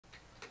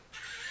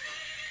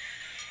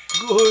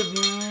Good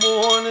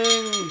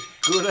morning,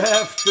 good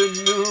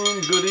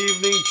afternoon, good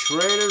evening,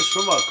 traders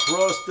from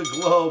across the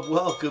globe.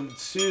 Welcome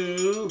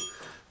to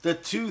the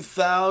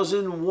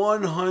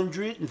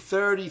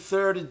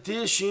 2133rd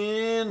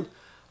edition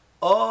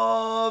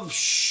of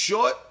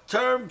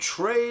Short-Term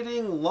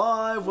Trading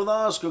Live with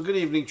Oscar. Good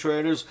evening,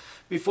 traders.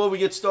 Before we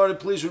get started,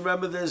 please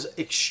remember there's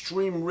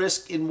extreme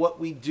risk in what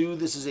we do.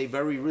 This is a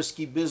very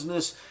risky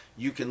business.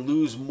 You can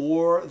lose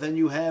more than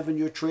you have in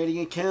your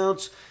trading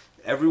accounts.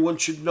 Everyone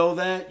should know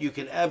that. You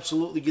can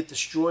absolutely get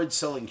destroyed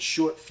selling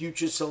short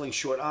futures, selling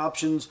short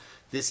options.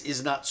 This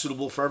is not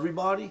suitable for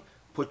everybody.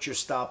 Put your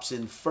stops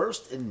in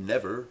first and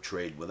never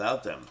trade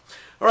without them.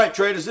 All right,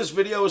 traders, this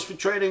video is for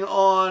trading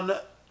on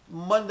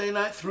Monday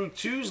night through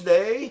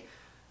Tuesday,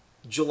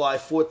 July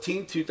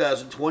 14,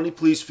 2020.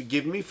 Please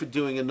forgive me for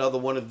doing another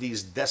one of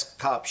these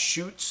desktop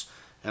shoots.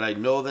 And I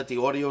know that the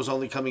audio is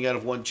only coming out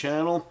of one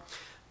channel,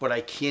 but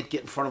I can't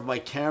get in front of my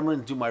camera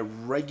and do my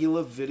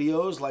regular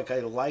videos like I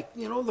like,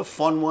 you know, the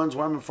fun ones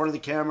where I'm in front of the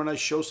camera and I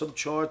show some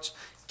charts,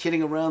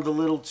 kidding around a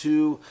little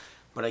too.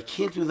 But I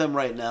can't do them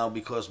right now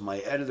because my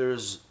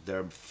editors,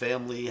 their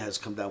family has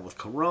come down with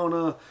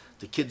corona.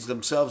 The kids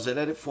themselves that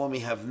edit for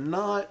me have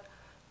not,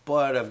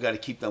 but I've got to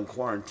keep them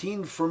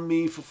quarantined from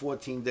me for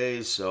 14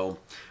 days. So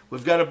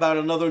we've got about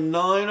another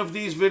 9 of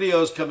these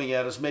videos coming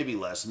at us, maybe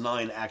less,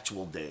 9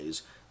 actual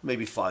days,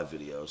 maybe 5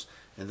 videos,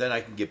 and then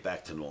I can get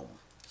back to normal.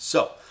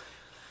 So,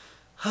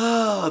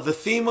 the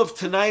theme of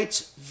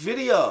tonight's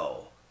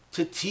video,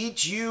 to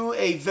teach you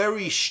a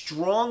very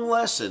strong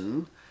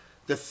lesson,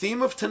 the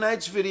theme of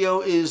tonight's video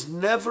is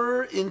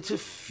never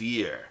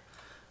interfere.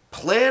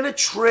 Plan a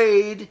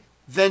trade,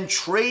 then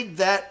trade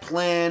that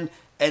plan,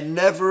 and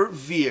never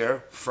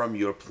veer from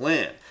your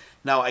plan.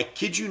 Now, I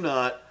kid you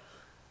not,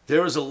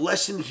 there is a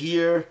lesson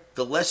here.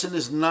 The lesson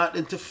is not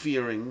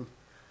interfering.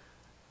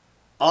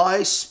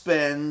 I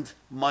spend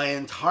my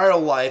entire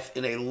life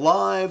in a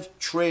live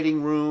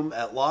trading room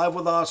at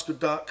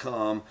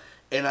livewithoscar.com,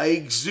 and I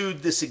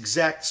exude this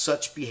exact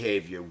such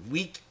behavior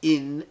week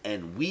in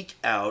and week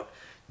out.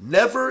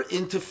 Never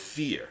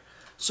interfere.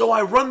 So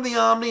I run the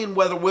Omni, and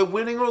whether we're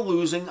winning or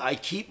losing, I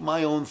keep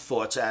my own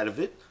thoughts out of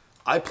it.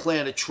 I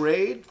plan a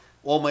trade.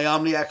 All my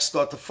Omniacs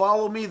start to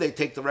follow me. They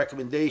take the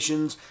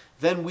recommendations.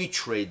 Then we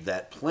trade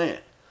that plan.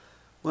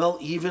 Well,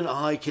 even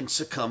I can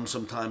succumb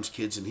sometimes,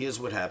 kids, and here's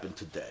what happened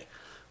today.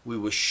 We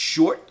were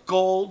short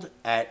gold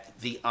at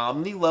the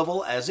Omni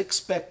level as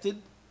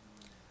expected.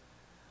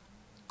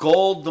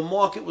 Gold, the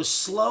market was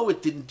slow.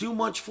 It didn't do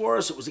much for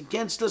us. It was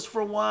against us for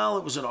a while.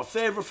 It was in our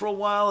favor for a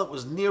while. It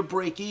was near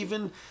break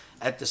even.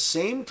 At the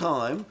same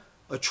time,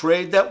 a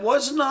trade that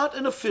was not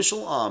an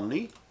official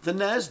Omni, the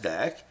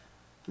NASDAQ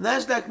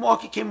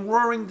market came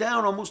roaring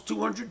down almost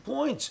 200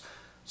 points.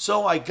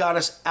 So I got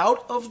us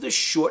out of the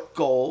short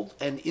gold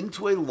and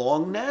into a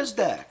long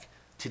NASDAQ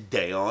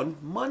today on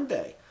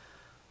Monday.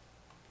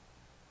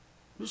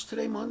 Was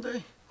today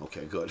Monday?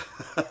 Okay, good.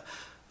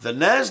 The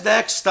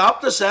NASDAQ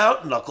stopped us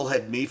out,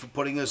 knucklehead me for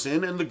putting us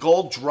in, and the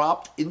gold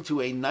dropped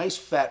into a nice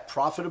fat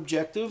profit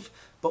objective,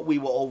 but we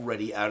were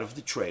already out of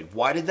the trade.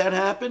 Why did that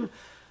happen?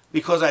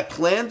 Because I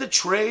planned the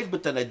trade,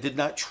 but then I did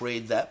not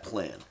trade that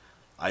plan.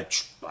 I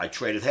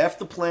traded half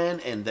the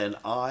plan, and then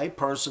I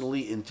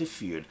personally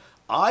interfered.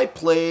 I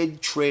played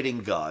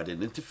trading God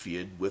and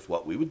interfered with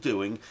what we were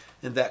doing,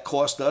 and that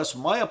cost us.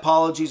 My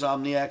apologies,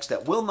 Omniacs.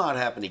 That will not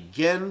happen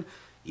again.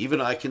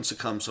 Even I can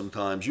succumb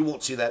sometimes. You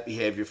won't see that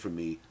behavior from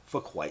me for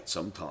quite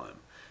some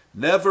time.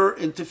 Never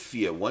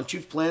interfere. Once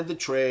you've planned the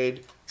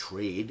trade,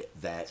 trade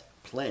that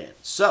plan.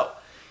 So,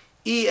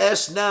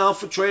 ES now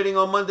for trading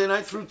on Monday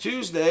night through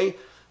Tuesday.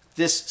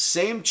 This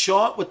same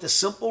chart with the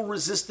simple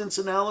resistance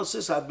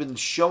analysis I've been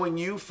showing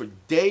you for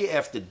day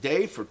after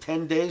day for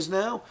 10 days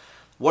now.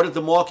 What did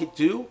the market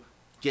do?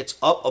 Gets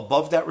up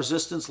above that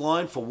resistance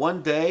line for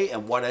one day,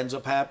 and what ends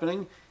up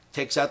happening?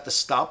 Takes out the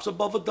stops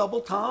above a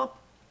double top,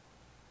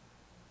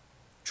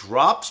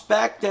 drops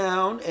back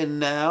down, and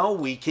now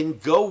we can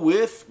go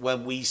with,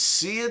 when we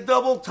see a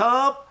double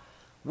top,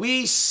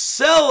 we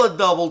sell a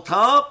double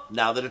top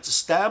now that it's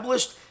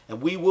established, and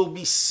we will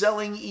be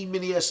selling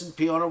E-mini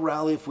S&P on a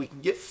rally if we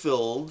can get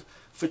filled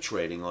for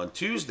trading on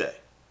Tuesday.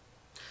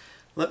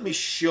 Let me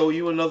show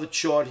you another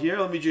chart here.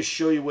 Let me just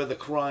show you where the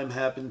crime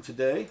happened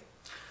today.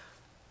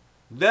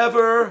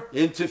 Never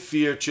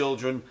interfere,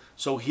 children.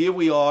 So here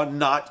we are,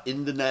 not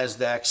in the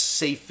NASDAQ,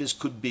 safe as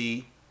could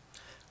be.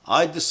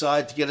 I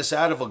decided to get us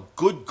out of a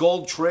good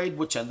gold trade,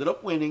 which ended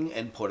up winning,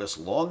 and put us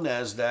long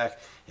NASDAQ.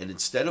 And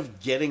instead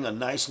of getting a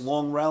nice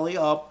long rally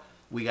up,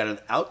 we got an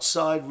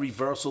outside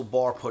reversal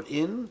bar put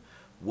in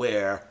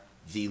where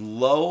the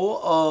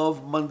low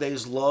of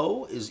Monday's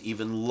low is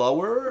even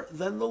lower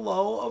than the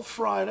low of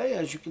Friday,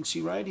 as you can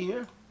see right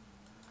here.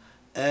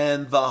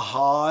 And the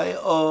high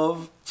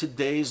of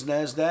today's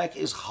NASDAQ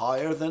is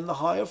higher than the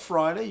high of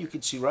Friday. You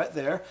can see right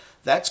there.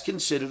 That's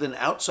considered an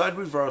outside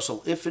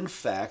reversal if, in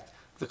fact,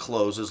 the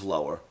close is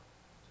lower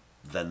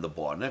than the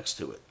bar next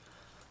to it.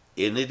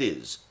 And it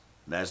is.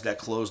 NASDAQ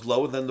closed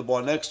lower than the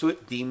bar next to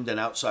it, deemed an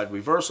outside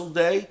reversal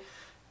day.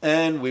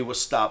 and we were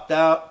stopped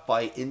out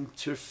by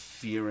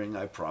interfering.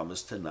 I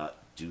promise to not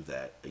do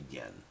that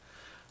again.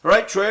 All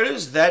right,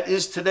 traders, that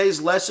is today's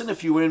lesson.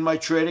 If you were in my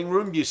trading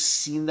room, you've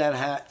seen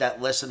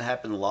that lesson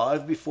happen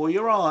live before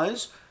your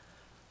eyes.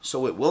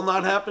 So it will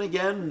not happen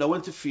again. No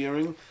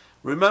interfering.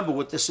 Remember,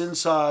 with this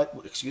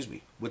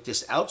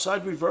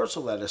outside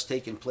reversal that has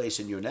taken place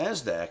in your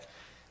NASDAQ,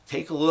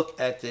 take a look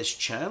at this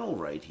channel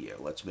right here.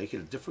 Let's make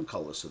it a different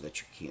color so that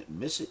you can't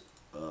miss it.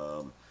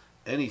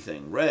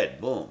 Anything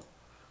red, boom.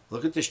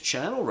 Look at this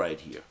channel right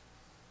here.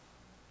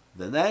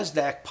 The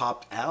NASDAQ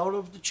popped out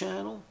of the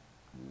channel,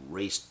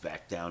 raced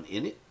back down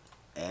in it,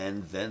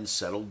 and then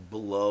settled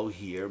below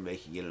here,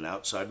 making it an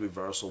outside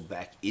reversal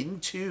back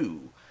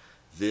into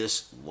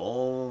this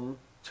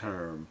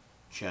long-term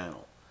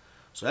channel.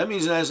 So that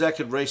means NASDAQ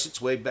could race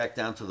its way back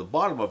down to the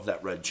bottom of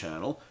that red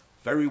channel.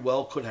 Very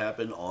well could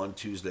happen on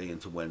Tuesday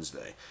into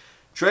Wednesday.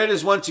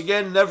 Traders, once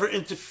again, never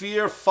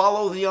interfere.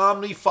 Follow the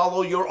OMNI.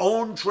 Follow your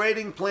own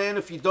trading plan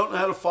if you don't know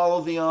how to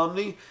follow the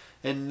OMNI.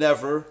 And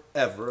never,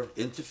 ever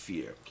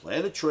interfere.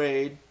 Plan a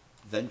trade,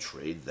 then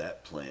trade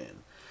that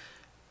plan.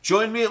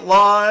 Join me at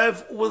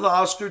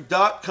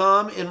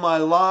livewithoscar.com in my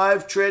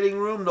live trading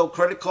room. No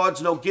credit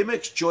cards, no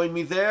gimmicks. Join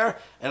me there,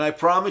 and I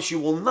promise you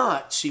will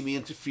not see me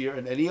interfere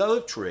in any other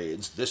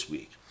trades this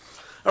week.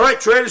 All right,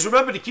 traders,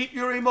 remember to keep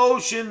your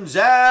emotions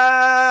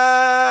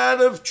out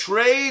of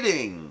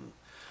trading.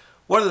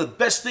 One of the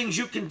best things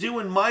you can do,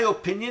 in my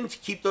opinion, to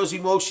keep those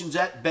emotions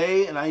at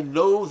bay, and I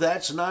know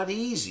that's not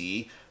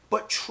easy,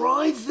 but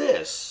try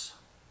this.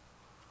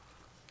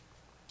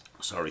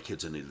 Sorry,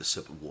 kids, I needed a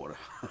sip of water.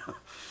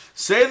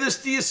 Say this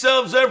to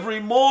yourselves every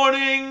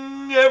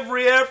morning,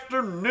 every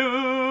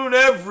afternoon,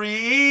 every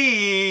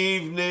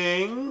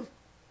evening,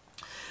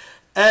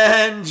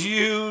 and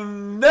you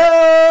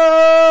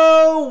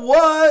know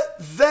what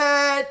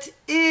that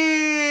is.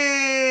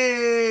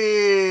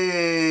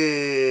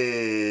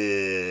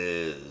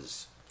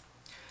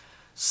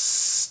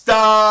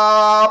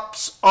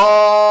 Stops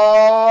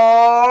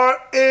are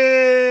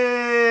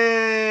in.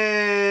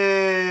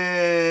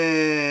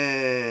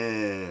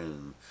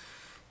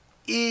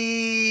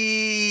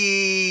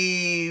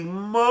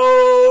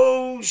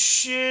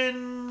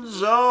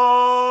 Emotions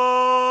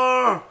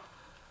are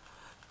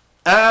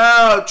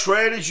out.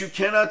 Traders, you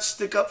cannot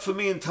stick up for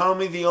me and tell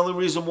me the only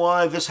reason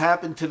why this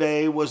happened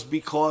today was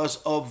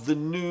because of the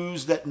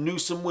news that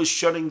Newsom was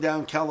shutting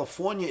down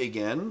California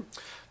again.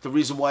 The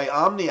reason why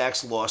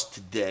OMNIAX lost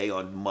today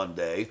on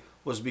Monday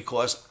was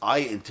because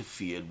I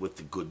interfered with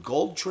the good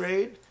gold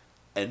trade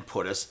and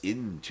put us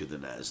into the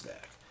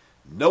NASDAQ.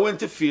 No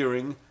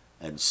interfering,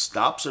 and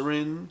stops are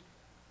in,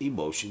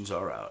 emotions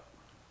are out.